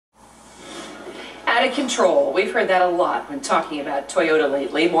Out of control. We've heard that a lot when talking about Toyota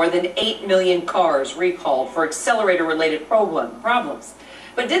lately. More than 8 million cars recalled for accelerator-related problems.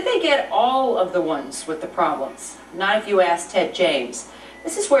 But did they get all of the ones with the problems? Not if you ask Ted James.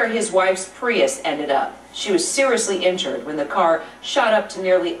 This is where his wife's Prius ended up. She was seriously injured when the car shot up to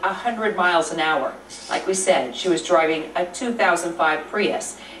nearly 100 miles an hour. Like we said, she was driving a 2005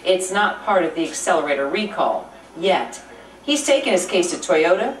 Prius. It's not part of the accelerator recall yet. He's taken his case to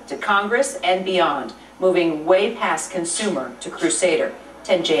Toyota, to Congress, and beyond, moving way past consumer to crusader.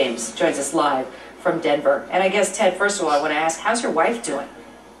 Ted James joins us live from Denver. And I guess, Ted, first of all, I want to ask, how's your wife doing?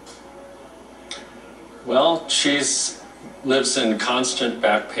 Well, lives in constant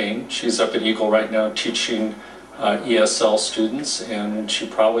back pain. She's up at Eagle right now teaching ESL students, and she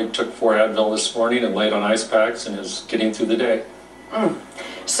probably took 4 Advil this morning and laid on ice packs and is getting through the day.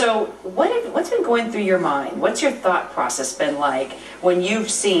 So what's been going through your mind? What's your thought process been like when you've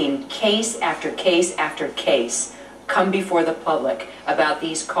seen case after case after case come before the public about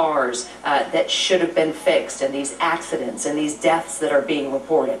these cars that should have been fixed, and these accidents and these deaths that are being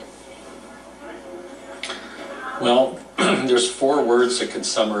reported? Well, there's 4 words that could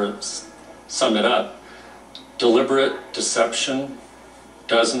sum it up. Deliberate deception,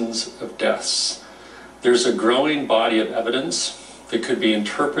 dozens of deaths. There's a growing body of evidence that could be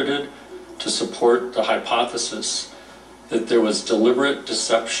interpreted to support the hypothesis that there was deliberate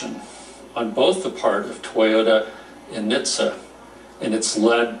deception on both the part of Toyota and NHTSA, and it's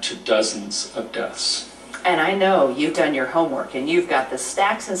led to dozens of deaths. And I know you've done your homework and you've got the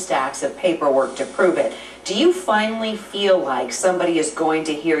stacks and stacks of paperwork to prove it. Do you finally feel like somebody is going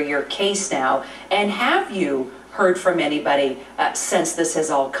to hear your case now? And have you heard from anybody since this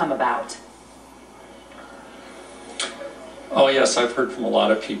has all come about? Oh yes, I've heard from a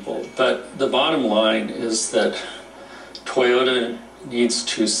lot of people. But the bottom line is that Toyota needs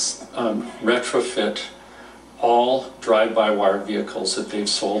to retrofit all drive-by-wire vehicles that they've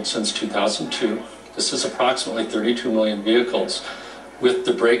sold since 2002. This is approximately 32 million vehicles with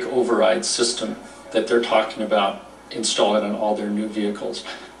the brake override system that they're talking about installing on all their new vehicles.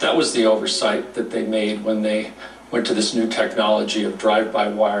 That was the oversight that they made when they went to this new technology of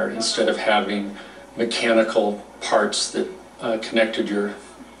drive-by-wire instead of having mechanical parts that connected your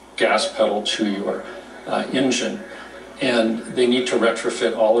gas pedal to your engine. And they need to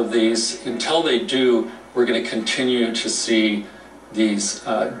retrofit all of these. Until they do, we're going to continue to see these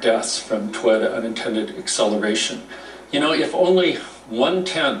deaths from Toyota unintended acceleration. You know, if only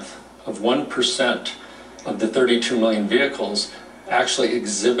 0.1% of the 32 million vehicles actually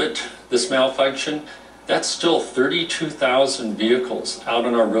exhibit this malfunction, that's still 32,000 vehicles out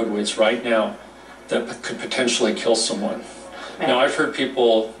on our roadways right now that could potentially kill someone. Now, I've heard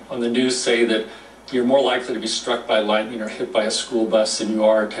people on the news say that you're more likely to be struck by lightning or hit by a school bus than you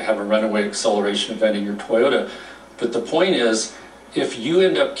are to have a runaway acceleration event in your Toyota. But the point is, if you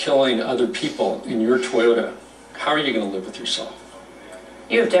end up killing other people in your Toyota, how are you going to live with yourself?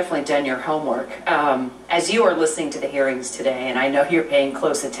 You have definitely done your homework. As you are listening to the hearings today, and I know you're paying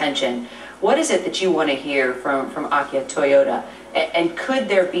close attention, what is it that you want to hear from Akio Toyoda? And could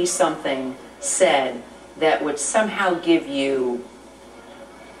there be something said that would somehow give you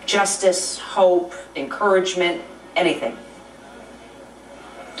justice, hope, encouragement, anything?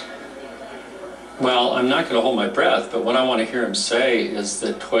 Well, I'm not going to hold my breath, but what I want to hear him say is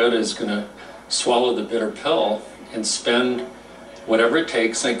that Toyota is going to swallow the bitter pill and spend whatever it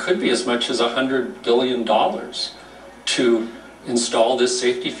takes, and it could be as much as $100 billion, to install this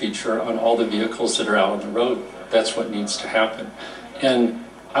safety feature on all the vehicles that are out on the road. That's what needs to happen. And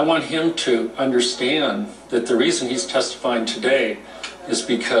I want him to understand that the reason he's testifying today is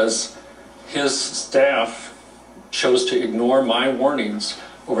because his staff chose to ignore my warnings.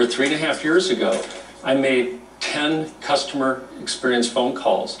 Over 3.5 years ago, I made 10 customer experience phone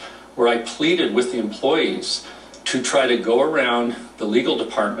calls where I pleaded with the employees to try to go around the legal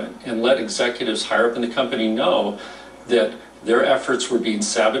department and let executives higher up in the company know that their efforts were being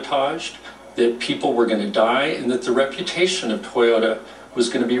sabotaged, that people were going to die, and that the reputation of Toyota was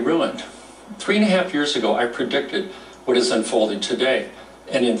going to be ruined. 3.5 years ago, I predicted what is unfolding today.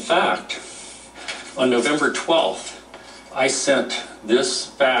 And in fact, on November 12th, I sent this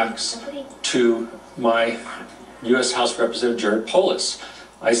fax to my U.S. House Representative Jared Polis.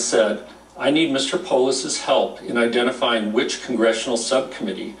 I said, I need Mr. Polis's help in identifying which congressional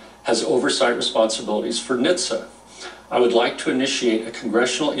subcommittee has oversight responsibilities for NHTSA. I would like to initiate a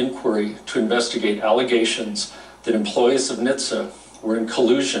congressional inquiry to investigate allegations that employees of NHTSA were in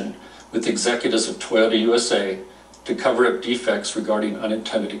collusion with executives of Toyota USA to cover up defects regarding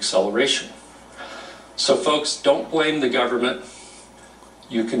unintended acceleration. So folks, don't blame the government.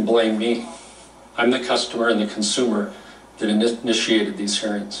 You can blame me. I'm the customer and the consumer that initiated these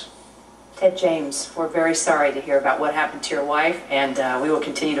hearings. Ted James, we're very sorry to hear about what happened to your wife, and we will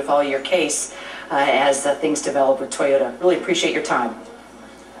continue to follow your case as things develop with Toyota. Really appreciate your time.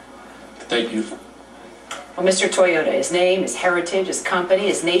 Thank you. Well, Mr. Toyota, his name, his heritage, his company,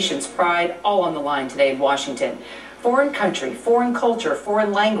 his nation's pride, all on the line today in Washington. Foreign country, foreign culture,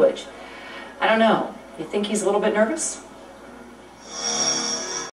 foreign language. I don't know. You think he's a little bit nervous?